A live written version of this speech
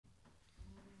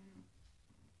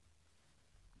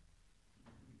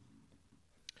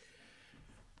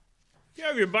You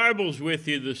have your Bibles with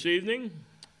you this evening.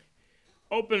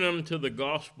 Open them to the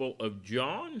Gospel of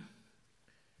John,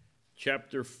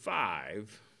 chapter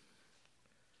 5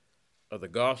 of the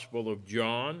Gospel of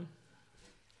John.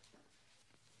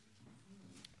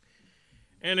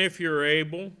 And if you're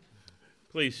able,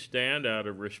 please stand out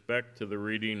of respect to the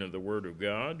reading of the Word of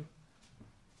God.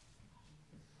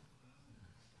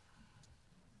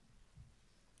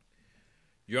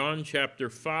 John chapter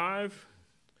 5.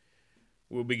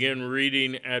 We'll begin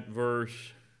reading at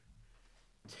verse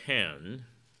 10.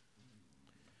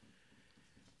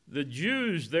 The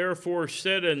Jews therefore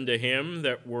said unto him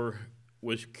that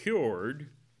was cured,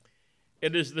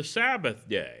 It is the Sabbath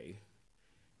day.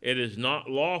 It is not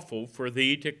lawful for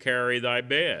thee to carry thy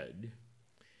bed.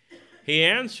 He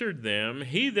answered them,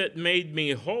 He that made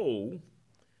me whole,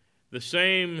 the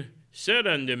same said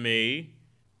unto me,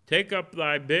 Take up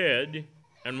thy bed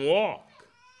and walk.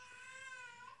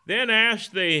 Then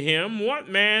asked they him, What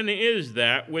man is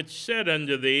that which said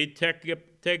unto thee,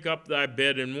 Take up thy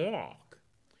bed and walk?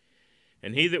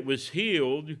 And he that was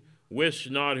healed wist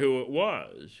not who it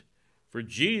was, for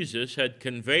Jesus had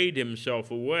conveyed himself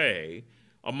away,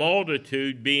 a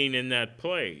multitude being in that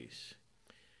place.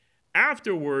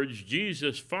 Afterwards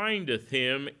Jesus findeth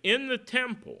him in the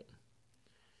temple,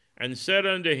 and said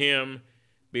unto him,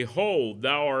 Behold,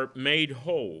 thou art made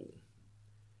whole.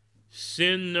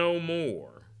 Sin no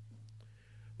more,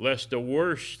 lest a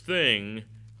worse thing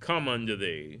come unto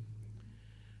thee.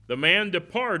 The man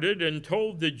departed and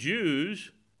told the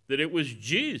Jews that it was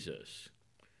Jesus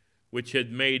which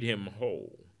had made him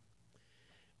whole.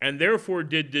 And therefore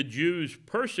did the Jews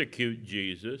persecute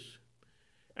Jesus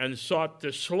and sought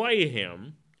to slay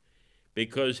him,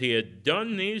 because he had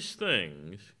done these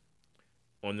things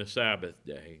on the Sabbath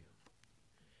day.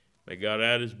 May God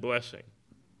add his blessing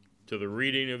to the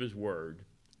reading of his word.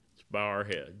 Let's bow our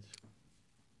heads.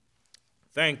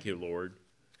 Thank you, Lord,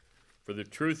 for the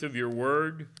truth of your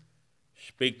word.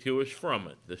 Speak to us from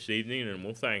it this evening, and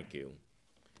we'll thank you.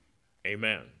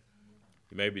 Amen.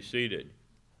 You may be seated.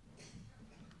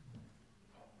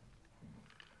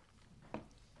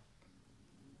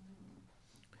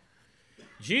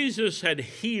 Jesus had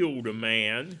healed a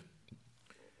man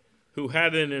who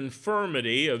had an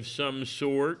infirmity of some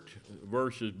sort,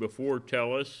 verses before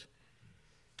tell us,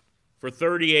 for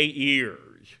 38 years.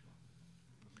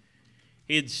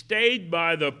 He had stayed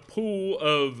by the pool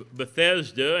of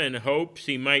Bethesda in hopes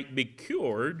he might be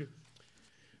cured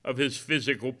of his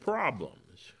physical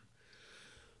problems.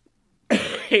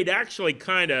 He'd actually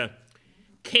kind of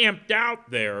camped out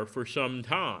there for some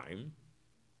time,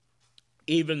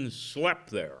 even slept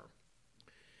there.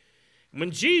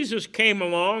 When Jesus came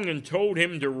along and told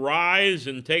him to rise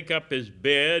and take up his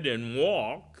bed and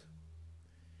walk,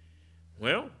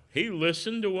 well, he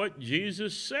listened to what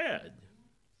Jesus said.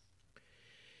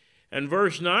 And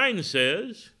verse 9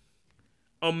 says,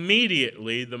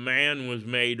 Immediately the man was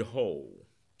made whole,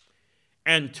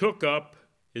 and took up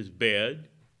his bed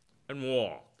and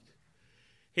walked.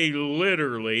 He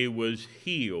literally was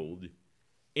healed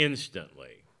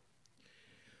instantly.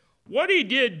 What he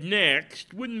did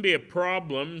next wouldn't be a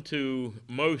problem to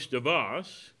most of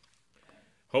us,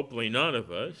 hopefully none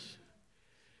of us,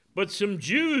 but some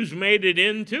Jews made it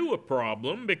into a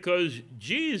problem because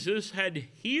Jesus had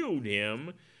healed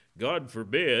him, God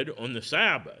forbid, on the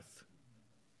Sabbath.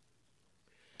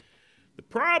 The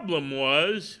problem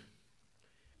was,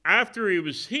 after he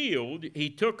was healed, he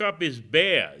took up his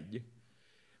bed,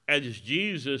 as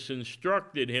Jesus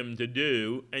instructed him to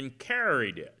do, and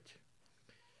carried it.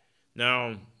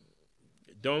 Now,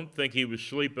 don't think he was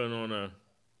sleeping on a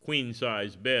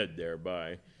queen-size bed there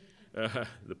by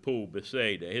the pool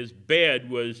Bethesda. His bed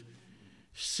was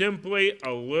simply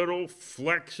a little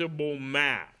flexible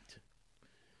mat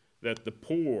that the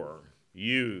poor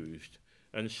used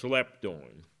and slept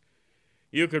on.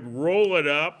 You could roll it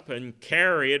up and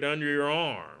carry it under your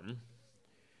arm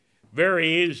very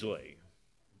easily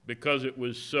because it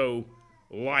was so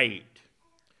light.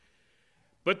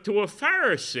 But to a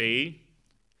Pharisee,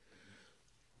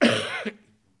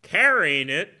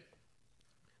 carrying it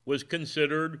was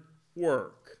considered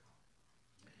work.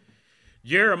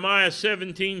 Jeremiah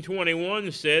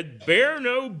 17:21 said, Bear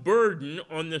no burden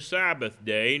on the Sabbath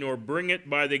day, nor bring it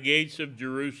by the gates of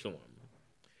Jerusalem.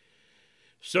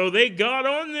 So they got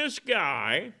on this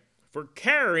guy for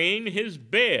carrying his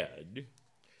bed,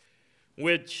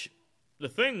 which the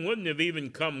thing wouldn't have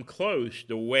even come close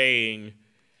to weighing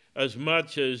as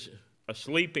much as a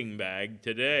sleeping bag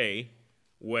today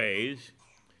weighs.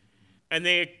 And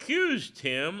they accused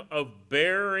him of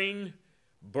bearing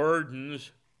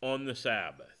burdens on the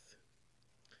Sabbath.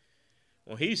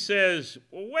 Well, he says,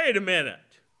 well, wait a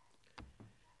minute.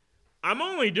 I'm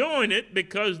only doing it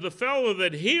because the fellow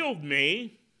that healed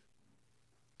me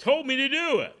told me to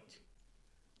do it.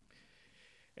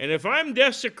 And if I'm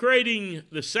desecrating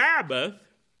the Sabbath,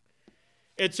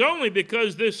 it's only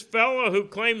because this fellow who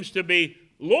claims to be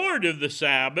Lord of the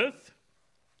Sabbath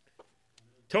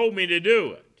told me to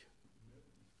do it.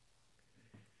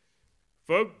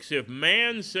 Folks, if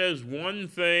man says one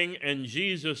thing and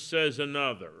Jesus says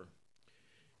another,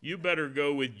 you better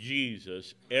go with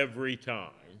Jesus every time.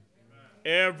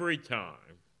 Every time.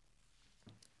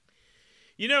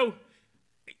 You know,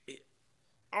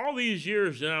 all these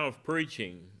years now of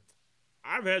preaching,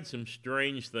 I've had some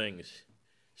strange things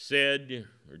said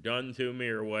or done to me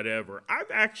or whatever.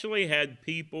 I've actually had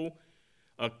people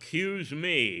accuse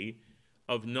me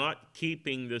of not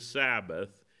keeping the Sabbath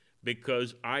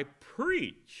because I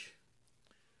preach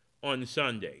on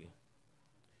Sunday.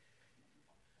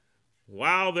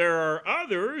 While there are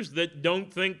others that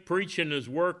don't think preaching is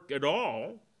work at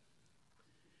all,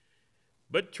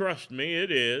 but trust me,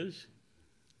 it is.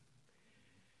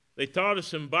 They taught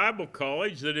us in Bible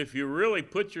college that if you really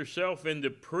put yourself into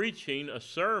preaching a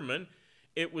sermon,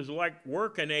 it was like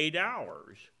working 8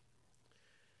 hours.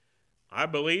 I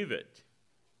believe it,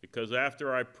 because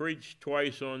after I preached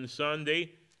twice on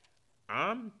Sunday,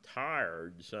 I'm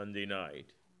tired Sunday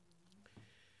night.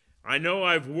 I know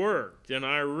I've worked, and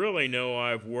I really know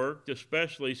I've worked,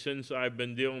 especially since I've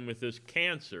been dealing with this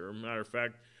cancer. Matter of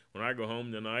fact, when I go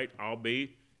home tonight, I'll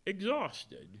be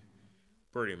exhausted,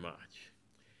 pretty much.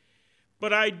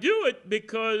 But I do it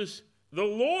because the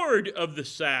Lord of the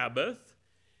Sabbath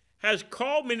has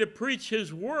called me to preach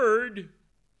his word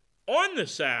on the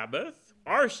Sabbath,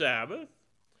 our Sabbath,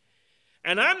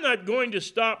 and I'm not going to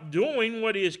stop doing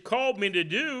what he has called me to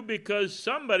do because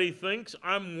somebody thinks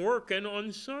I'm working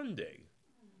on Sunday.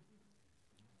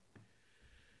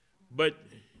 But,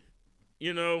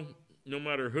 you know, no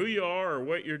matter who you are or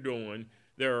what you're doing,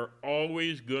 there are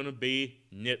always going to be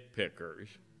nitpickers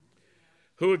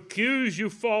who accuse you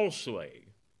falsely.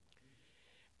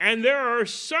 And there are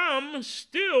some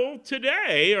still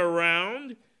today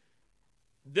around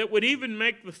that would even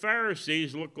make the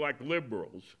Pharisees look like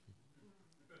liberals.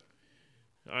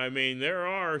 I mean, there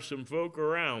are some folk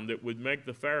around that would make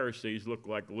the Pharisees look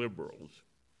like liberals.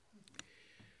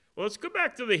 Well, let's go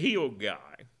back to the healed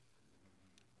guy.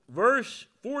 Verse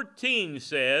 14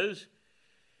 says,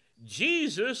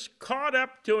 Jesus caught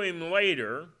up to him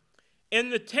later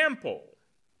in the temple.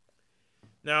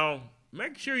 Now,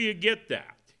 make sure you get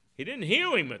that. He didn't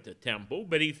heal him at the temple,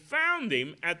 but he found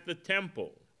him at the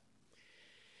temple.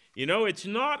 You know, it's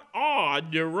not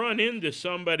odd to run into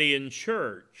somebody in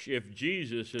church if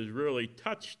Jesus has really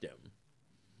touched them,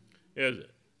 is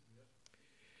it?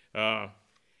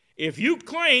 If you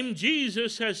claim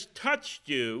Jesus has touched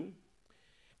you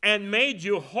and made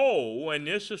you whole, and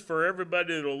this is for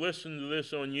everybody that'll listen to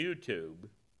this on YouTube,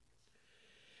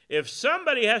 if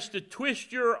somebody has to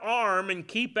twist your arm and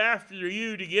keep after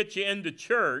you to get you into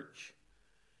church,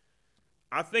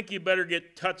 I think you better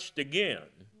get touched again.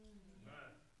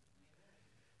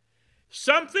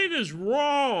 Something is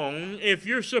wrong if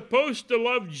you're supposed to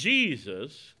love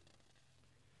Jesus,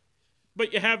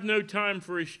 but you have no time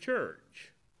for his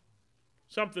church.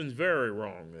 Something's very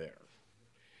wrong there.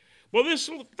 Well, this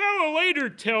fellow later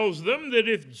tells them that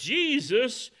if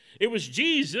it was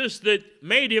Jesus that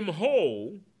made him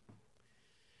whole,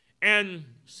 and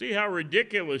see how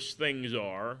ridiculous things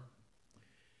are,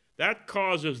 that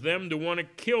causes them to want to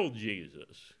kill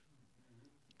Jesus.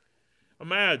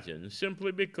 Imagine,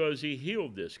 simply because he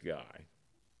healed this guy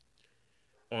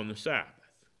on the Sabbath.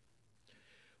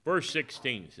 Verse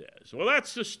 16 says, well,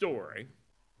 that's the story.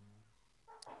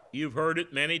 You've heard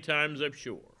it many times, I'm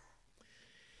sure.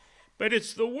 But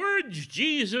it's the words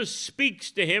Jesus speaks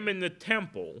to him in the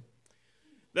temple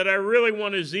that I really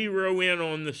want to zero in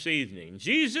on this evening.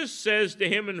 Jesus says to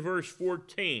him in verse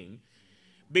 14,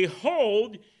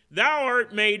 behold, thou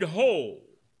art made whole.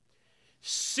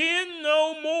 Sin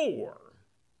no more,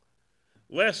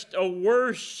 lest a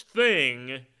worse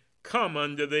thing come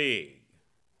unto thee.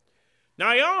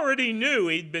 Now, he already knew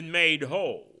he'd been made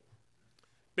whole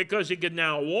because he could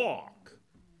now walk.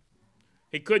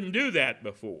 He couldn't do that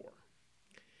before.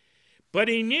 But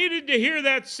he needed to hear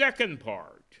that second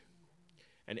part.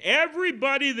 And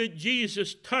everybody that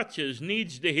Jesus touches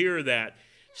needs to hear that.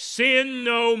 Sin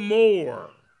no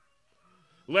more,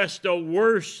 lest a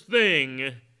worse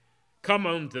thing come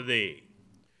unto thee.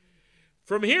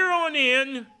 From here on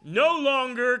in, no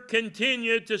longer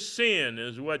continue to sin,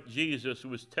 is what Jesus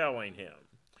was telling him.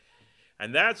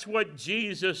 And that's what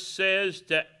Jesus says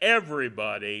to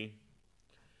everybody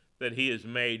that he is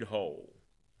made whole.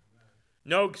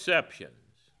 No exceptions.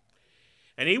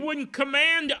 And he wouldn't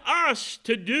command us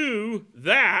to do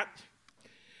that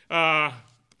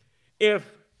if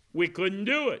we couldn't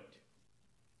do it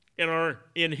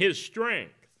in his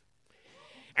strength.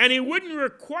 And he wouldn't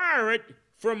require it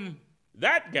from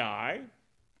that guy,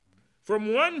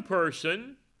 from one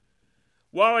person,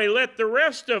 while he let the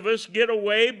rest of us get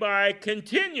away by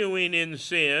continuing in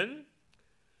sin.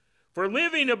 For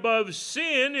living above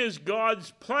sin is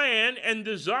God's plan and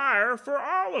desire for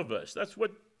all of us. That's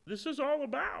what this is all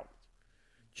about.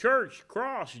 Church,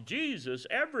 cross, Jesus,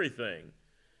 everything.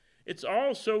 It's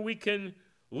all so we can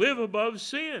live above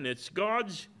sin. It's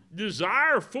God's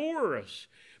desire for us.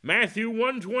 Matthew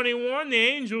 1:21, the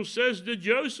angel says to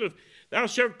Joseph, "Thou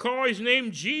shalt call his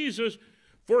name Jesus,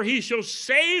 for he shall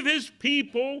save his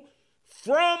people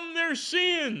from their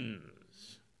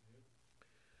sins."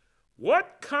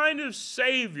 What kind of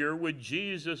Savior would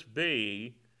Jesus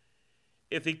be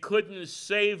if he couldn't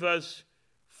save us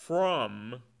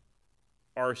from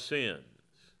our sins?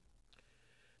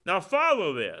 Now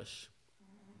follow this.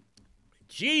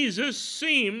 Jesus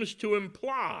seems to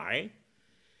imply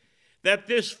that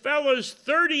this fellow's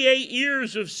 38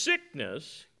 years of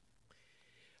sickness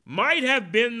might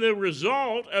have been the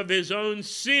result of his own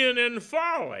sin and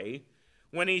folly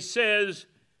when he says,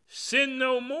 "Sin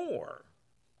no more,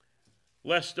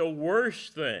 lest a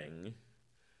worse thing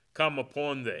come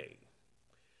upon thee."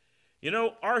 You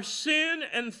know, our sin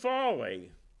and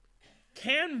folly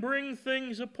can bring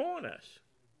things upon us.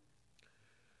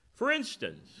 For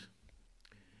instance,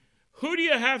 who do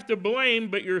you have to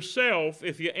blame but yourself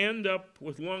if you end up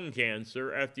with lung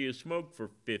cancer after you smoke for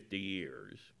 50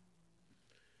 years?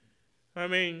 I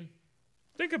mean,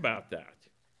 think about that.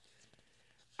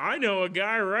 I know a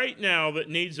guy right now that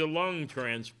needs a lung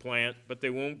transplant, but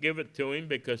they won't give it to him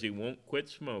because he won't quit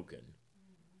smoking.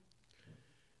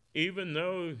 Even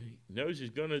though he knows he's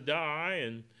going to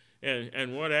die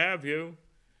and what have you,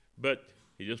 but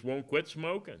he just won't quit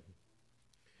smoking.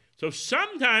 So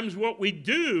sometimes what we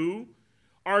do,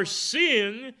 our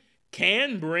sin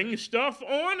can bring stuff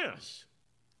on us.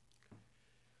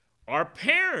 Our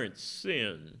parents'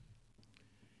 sin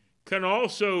can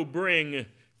also bring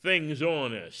things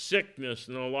on us, sickness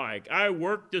and the like. I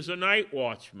worked as a night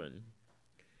watchman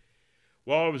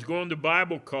while I was going to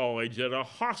Bible college at a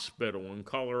hospital in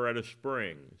Colorado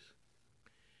Springs.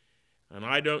 And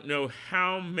I don't know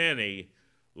how many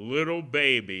little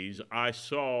babies I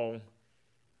saw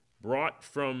brought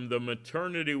from the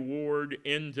maternity ward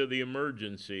into the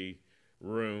emergency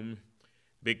room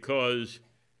because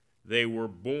they were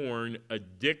born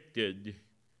addicted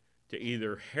to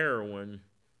either heroin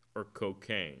or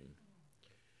cocaine,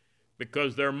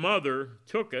 because their mother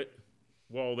took it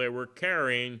while they were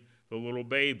carrying the little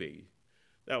baby.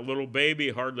 That little baby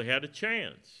hardly had a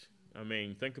chance. I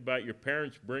mean, think about your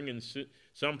parents bringing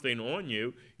something on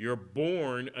you. You're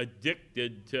born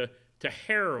addicted to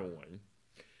heroin.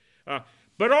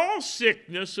 But all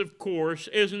sickness, of course,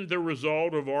 isn't the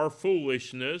result of our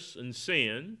foolishness and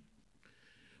sin,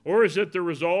 or is it the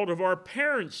result of our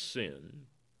parents' sin?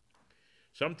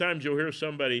 Sometimes you'll hear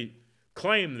somebody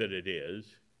claim that it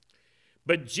is,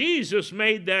 but Jesus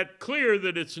made that clear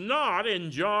that it's not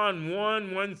in John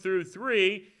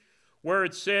 1:1-3, where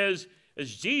it says,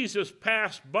 as Jesus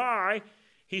passed by,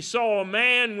 he saw a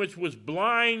man which was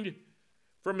blind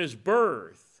from his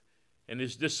birth. And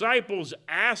his disciples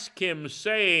asked him,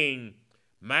 saying,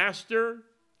 "Master,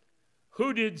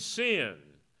 who did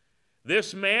sin,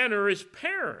 this man or his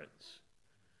parents,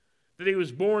 that he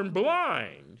was born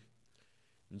blind?"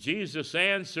 And Jesus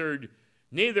answered,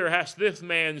 "Neither hath this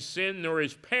man sinned nor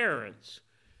his parents,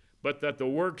 but that the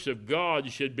works of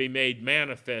God should be made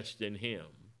manifest in him."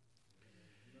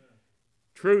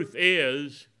 Truth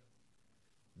is,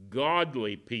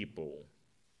 godly people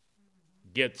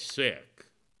get sick.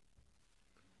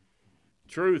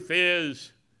 Truth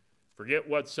is, forget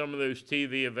what some of those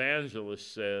TV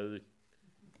evangelists said,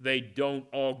 they don't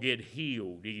all get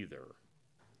healed either.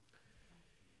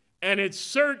 And it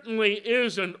certainly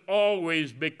isn't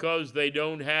always because they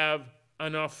don't have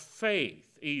enough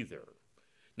faith either.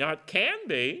 Now, it can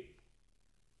be,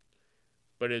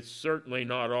 but it's certainly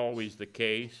not always the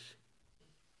case.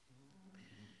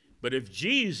 But if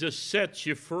Jesus sets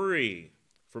you free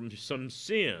from some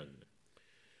sin,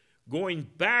 going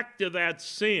back to that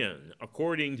sin,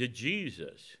 according to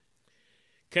Jesus,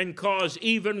 can cause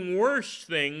even worse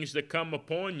things to come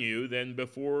upon you than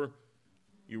before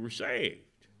you were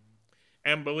saved.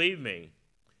 And believe me,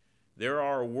 there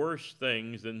are worse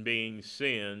things than being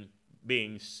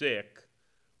sick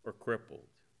or crippled.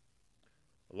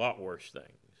 A lot worse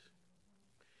things.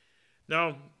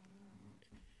 Now,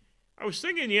 I was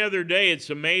thinking the other day, it's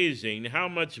amazing how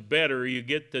much better you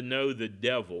get to know the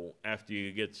devil after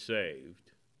you get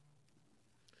saved.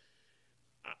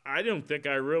 I don't think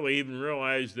I really even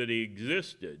realized that he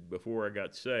existed before I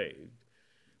got saved.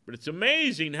 But it's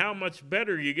amazing how much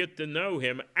better you get to know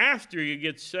him after you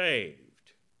get saved.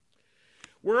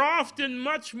 We're often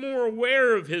much more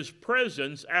aware of his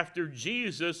presence after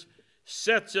Jesus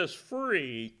sets us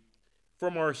free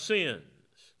from our sins.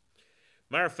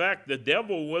 Matter of fact, the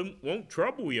devil won't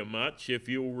trouble you much if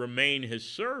you'll remain his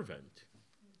servant.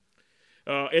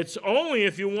 It's only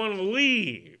if you want to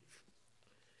leave.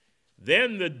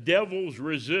 Then the devil's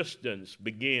resistance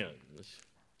begins.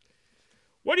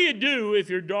 What do you do if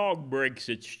your dog breaks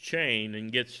its chain and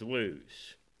gets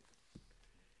loose?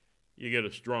 You get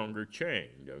a stronger chain,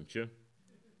 don't you?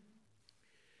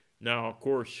 Now, of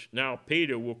course, now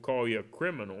PETA will call you a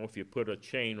criminal if you put a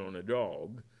chain on a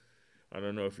dog. I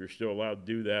don't know if you're still allowed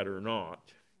to do that or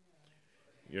not.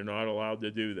 You're not allowed to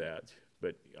do that.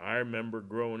 But I remember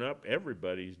growing up,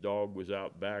 everybody's dog was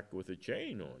out back with a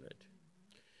chain on it.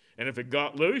 And if it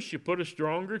got loose, you put a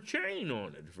stronger chain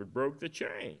on it if it broke the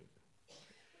chain.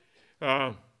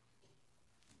 In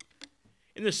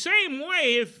the same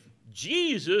way, if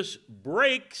Jesus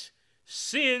breaks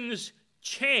sin's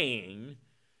chain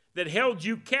that held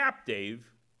you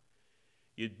captive,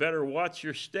 you'd better watch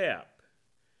your step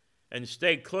and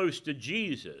stay close to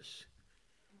Jesus.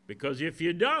 Because if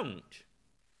you don't,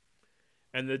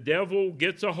 and the devil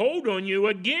gets a hold on you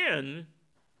again,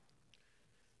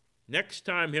 next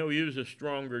time he'll use a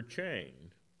stronger chain.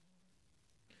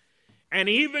 And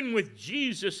even with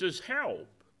Jesus' help,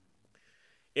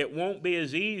 it won't be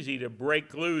as easy to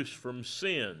break loose from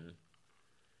sin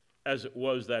as it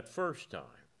was that first time.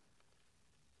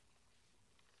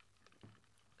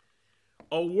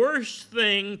 A worse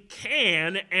thing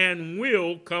can and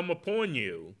will come upon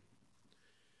you.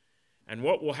 And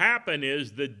what will happen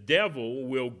is the devil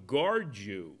will guard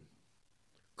you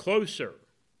closer.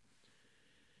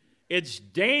 It's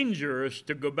dangerous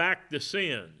to go back to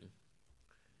sin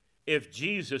if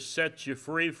Jesus sets you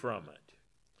free from it.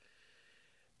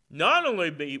 Not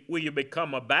only will you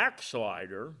become a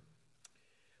backslider,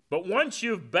 but once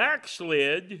you've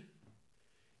backslid,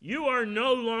 you are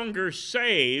no longer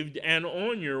saved and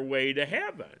on your way to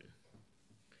heaven.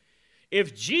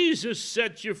 If Jesus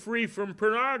sets you free from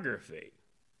pornography,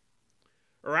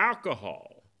 or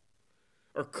alcohol,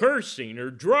 or cursing,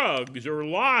 or drugs, or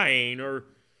lying, or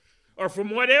from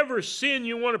whatever sin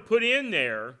you want to put in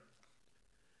there,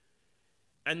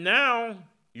 and now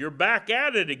you're back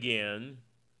at it again,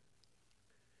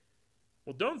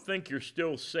 well, don't think you're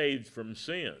still saved from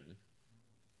sin.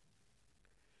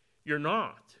 You're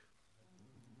not.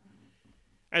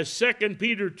 As 2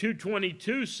 Peter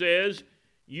 2:22 says,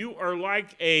 you are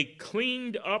like a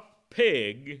cleaned up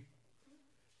pig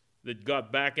that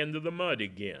got back into the mud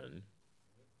again,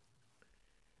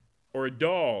 or a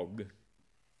dog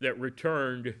that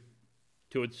returned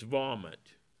to its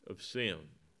vomit of sin.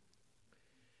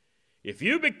 If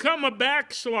you become a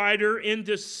backslider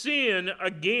into sin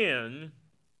again,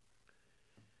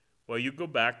 well, you go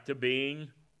back to being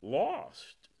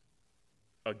lost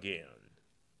again.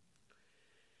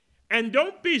 And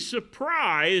don't be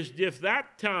surprised if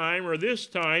that time or this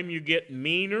time you get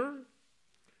meaner,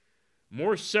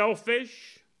 more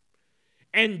selfish,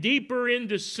 and deeper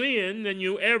into sin than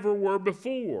you ever were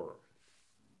before.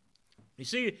 You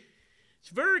see, it's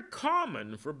very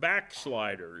common for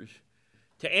backsliders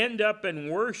to end up in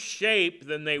worse shape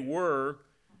than they were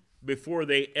before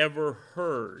they ever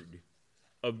heard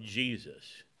of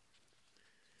Jesus.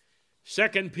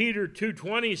 2 Peter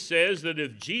 2:20 says that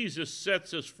if Jesus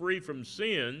sets us free from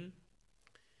sin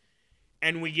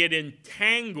and we get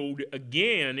entangled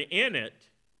again in it,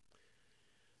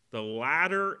 the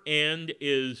latter end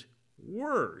is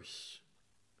worse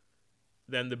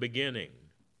than the beginning.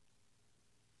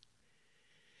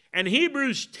 And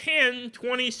Hebrews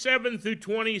 10:27 through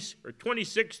 20 or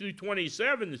 26 through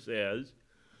 27 says,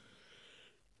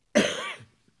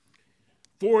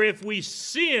 for if we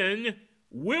sin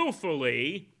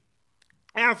willfully,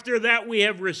 after that we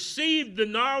have received the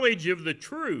knowledge of the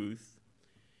truth,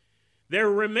 there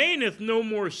remaineth no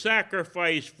more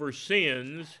sacrifice for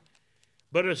sins,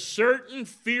 but a certain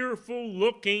fearful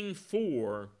looking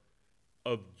for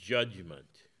of judgment.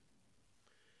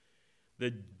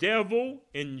 The devil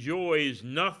enjoys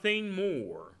nothing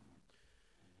more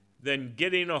than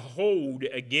getting a hold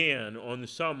again on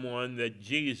someone that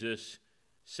Jesus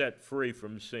set free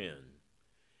from sin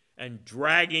and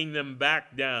dragging them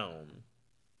back down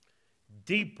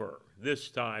deeper this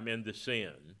time into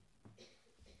sin.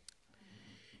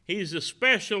 He's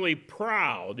especially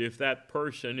proud if that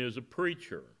person is a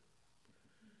preacher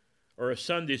or a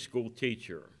Sunday school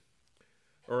teacher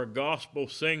or a gospel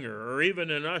singer or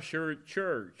even an usher at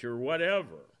church or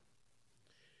whatever.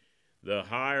 The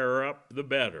higher up, the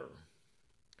better.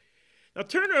 Now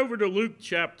turn over to Luke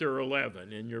chapter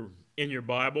 11 in your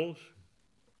Bibles.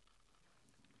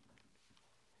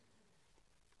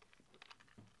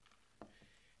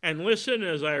 And listen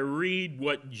as I read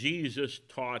what Jesus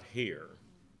taught here.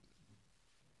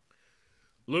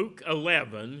 Luke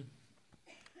 11,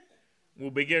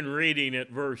 we'll begin reading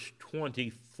at verse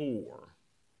 24.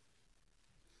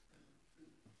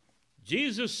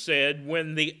 Jesus said,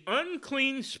 "When the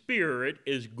unclean spirit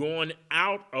is gone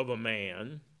out of a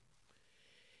man,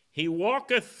 he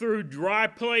walketh through dry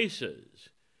places,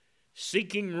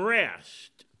 seeking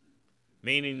rest,"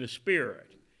 meaning the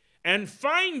spirit, "and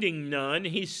finding none,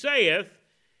 he saith,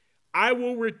 I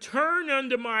will return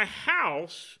unto my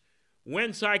house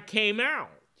whence I came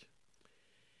out.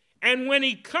 And when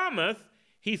he cometh,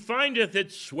 he findeth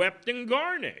it swept and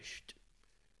garnished."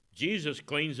 Jesus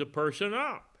cleans a person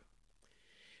up.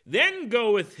 "Then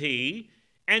goeth he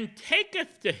and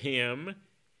taketh to him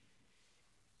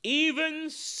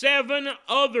even 7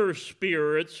 other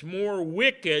spirits more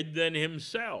wicked than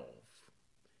himself.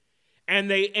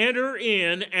 And they enter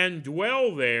in and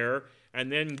dwell there."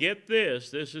 And then get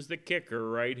this is the kicker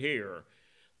right here.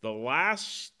 The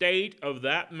last state of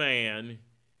that man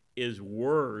is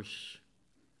worse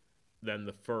than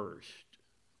the first.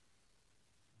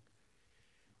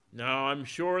 Now, I'm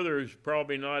sure there's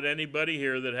probably not anybody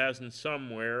here that hasn't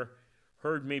somewhere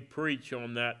heard me preach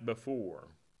on that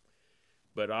before.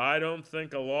 But I don't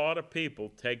think a lot of people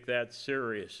take that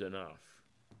serious enough.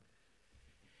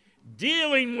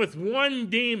 Dealing with one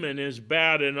demon is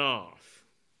bad enough.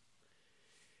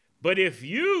 But if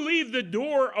you leave the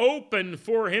door open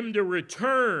for him to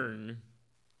return,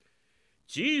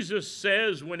 Jesus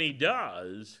says when he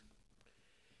does,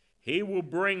 he will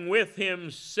bring with him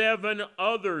 7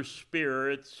 other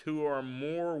spirits who are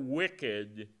more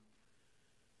wicked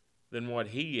than what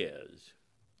he is.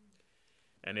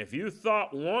 And if you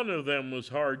thought one of them was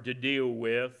hard to deal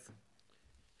with,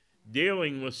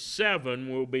 dealing with 7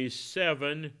 will be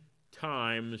 7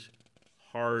 times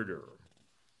harder.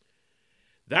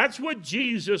 That's what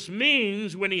Jesus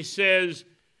means when he says,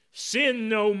 "Sin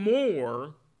no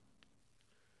more,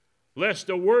 lest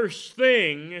a worse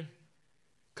thing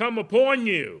come upon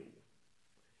you."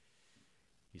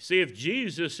 You see, if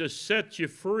Jesus has set you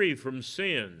free from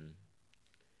sin,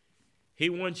 he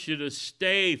wants you to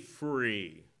stay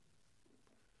free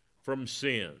from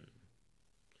sin.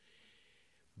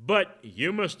 But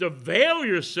you must avail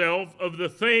yourself of the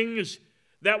things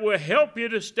that will help you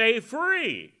to stay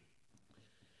free.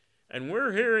 And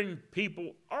we're hearing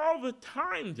people all the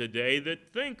time today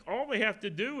that think all they have to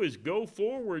do is go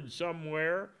forward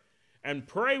somewhere and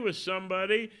pray with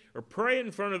somebody or pray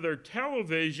in front of their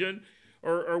television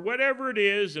or whatever it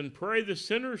is and pray the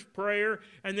sinner's prayer,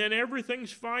 and then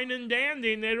everything's fine and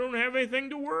dandy and they don't have anything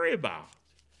to worry about.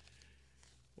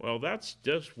 Well, that's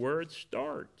just where it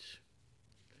starts.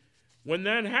 When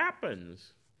that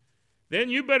happens, then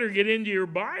you better get into your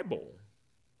Bible.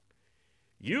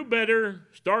 You better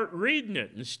start reading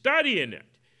it and studying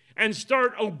it and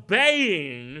start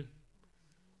obeying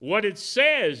what it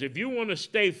says if you want to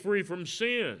stay free from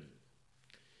sin.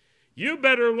 You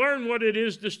better learn what it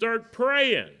is to start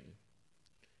praying.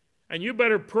 And you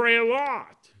better pray a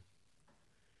lot.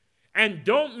 And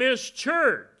don't miss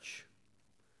church.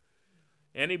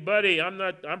 Anybody,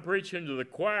 I'm preaching to the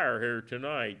choir here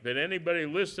tonight, but anybody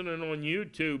listening on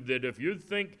YouTube that if you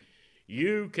think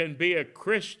you can be a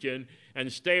Christian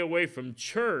and stay away from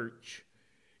church,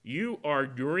 you are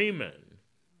dreaming.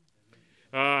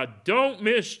 Don't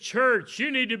miss church.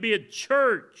 You need to be at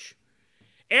church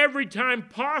every time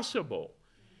possible,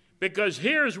 because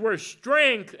here's where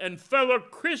strength and fellow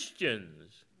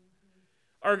Christians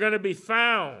are going to be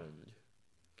found.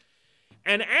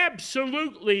 And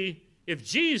absolutely, if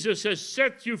Jesus has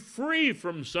set you free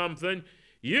from something,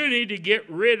 you need to get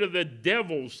rid of the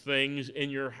devil's things in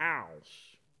your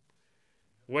house,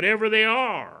 whatever they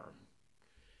are.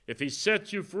 If he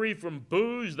sets you free from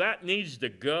booze, that needs to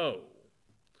go.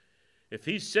 If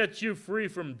he sets you free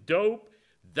from dope,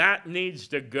 that needs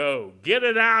to go. Get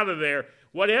it out of there.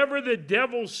 Whatever the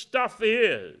devil's stuff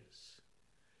is,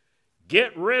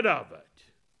 get rid of it.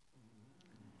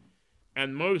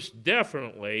 And most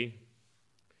definitely,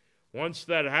 once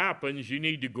that happens, you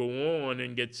need to go on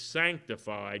and get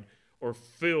sanctified or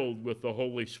filled with the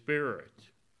Holy Spirit.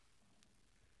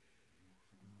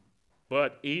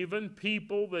 But even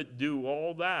people that do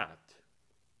all that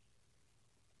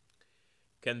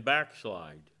can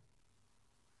backslide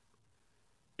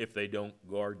if they don't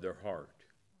guard their heart.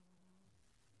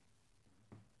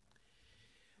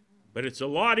 But it's a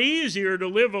lot easier to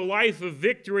live a life of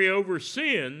victory over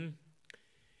sin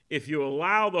if you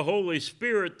allow the Holy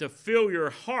Spirit to fill your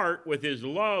heart with His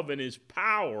love and His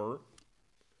power,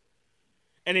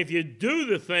 and if you do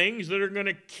the things that are going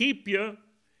to keep you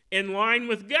in line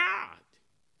with God,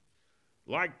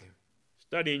 like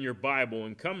studying your Bible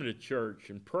and coming to church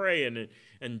and praying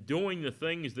and doing the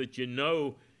things that you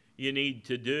know you need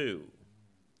to do.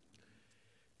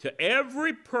 To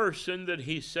every person that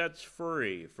He sets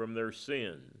free from their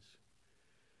sins,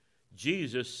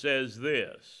 Jesus says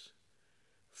this: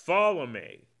 follow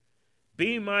me,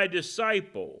 be my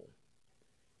disciple,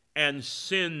 and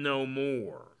sin no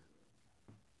more.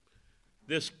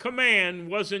 This command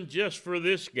wasn't just for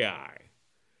this guy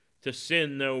to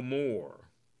sin no more.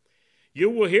 You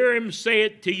will hear Him say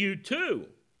it to you too,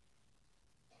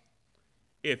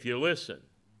 if you listen.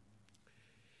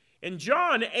 In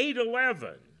John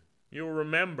 8:11, you'll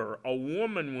remember a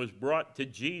woman was brought to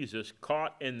Jesus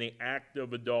caught in the act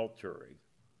of adultery,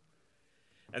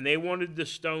 and they wanted to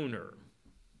stone her.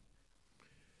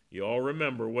 You all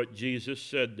remember what Jesus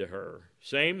said to her.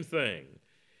 Same thing.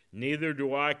 Neither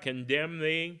do I condemn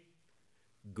thee.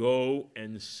 Go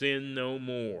and sin no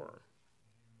more.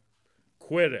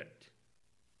 Quit it.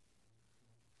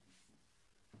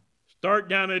 Start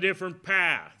down a different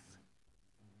path.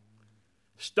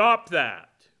 Stop that.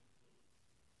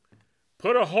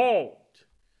 Put a halt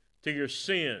to your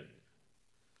sin.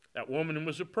 That woman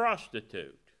was a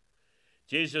prostitute.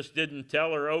 Jesus didn't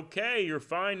tell her, okay, you're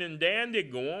fine and dandy,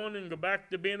 go on and go back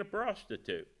to being a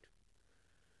prostitute.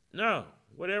 No,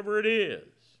 whatever it is,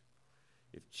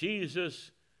 if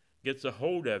Jesus gets a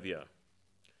hold of you,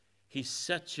 He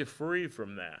sets you free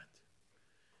from that.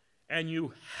 And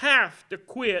you have to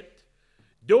quit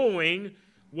doing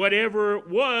whatever it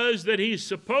was that He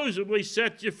supposedly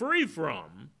set you free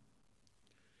from.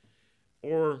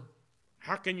 Or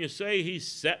how can you say He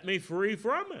set me free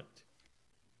from it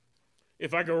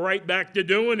if I go right back to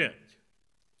doing it?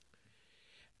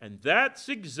 And that's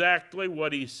exactly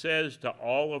what He says to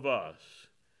all of us,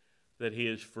 that He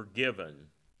has forgiven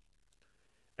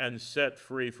and set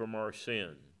free from our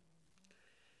sin.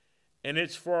 And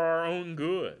it's for our own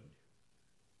good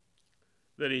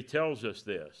that He tells us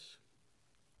this.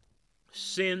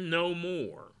 Sin no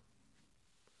more,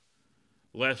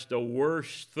 lest a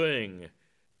worse thing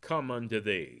come unto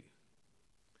thee.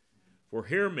 For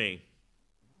hear me,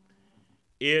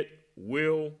 it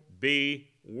will be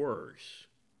worse.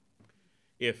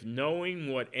 If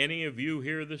knowing what any of you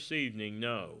here this evening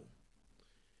know,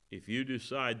 if you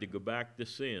decide to go back to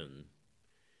sin,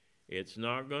 it's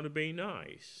not going to be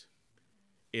nice.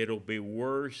 It'll be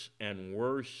worse and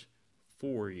worse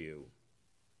for you.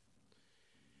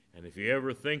 And if you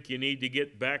ever think you need to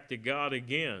get back to God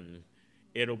again,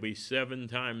 it'll be 7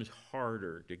 times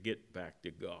harder to get back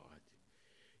to God.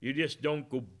 You just don't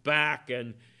go back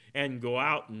and go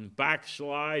out and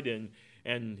backslide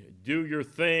and do your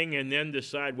thing and then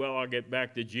decide, well, I'll get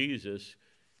back to Jesus.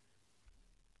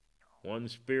 One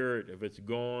spirit, if it's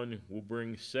gone, will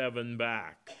bring 7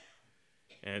 back.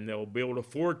 And they'll build a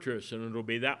fortress, and it'll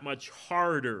be that much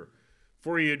harder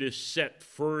for you to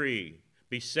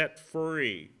be set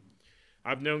free.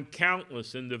 I've known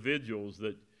countless individuals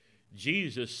that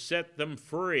Jesus set them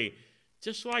free.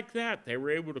 Just like that, they were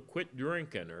able to quit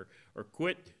drinking or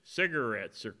quit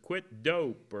cigarettes or quit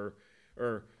dope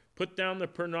or put down the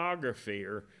pornography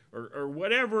or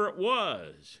whatever it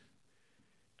was.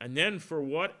 And then for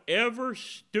whatever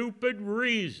stupid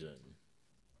reason,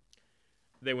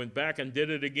 they went back and did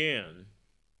it again.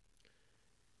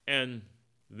 And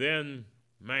then,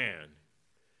 man,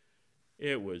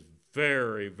 it was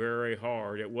very, very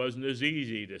hard. It wasn't as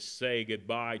easy to say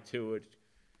goodbye to it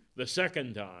the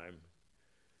second time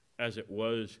as it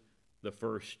was the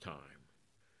first time.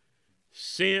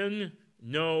 Sin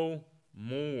no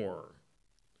more,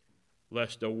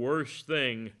 lest a worse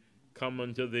thing come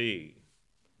unto thee.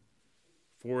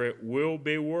 For it will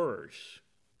be worse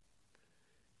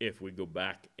if we go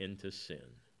back into sin.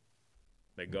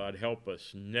 May God help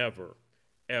us never,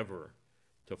 ever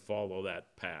to follow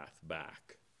that path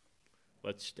back.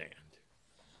 Let's stand.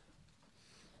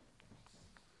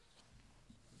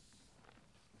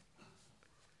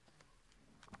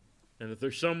 And if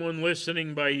there's someone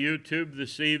listening by YouTube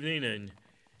this evening and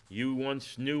you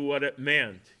once knew what it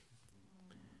meant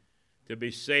to be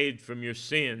saved from your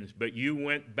sins, but you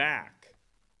went back,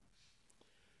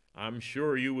 I'm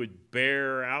sure you would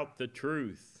bear out the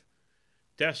truth,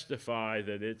 testify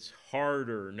that it's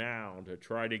harder now to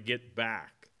try to get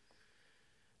back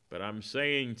But I'm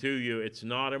saying to you, it's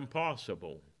not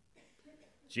impossible.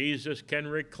 Jesus can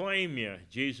reclaim you.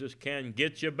 Jesus can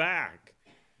get you back.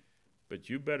 But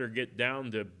you better get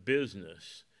down to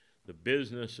business, the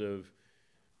business of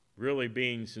really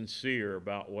being sincere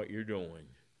about what you're doing.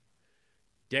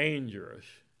 Dangerous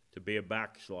to be a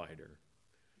backslider.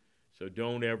 So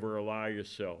don't ever allow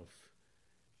yourself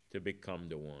to become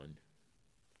the one.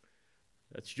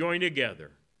 Let's join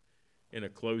together in a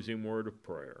closing word of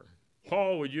prayer.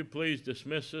 Paul, would you please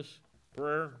dismiss us?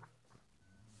 Prayer.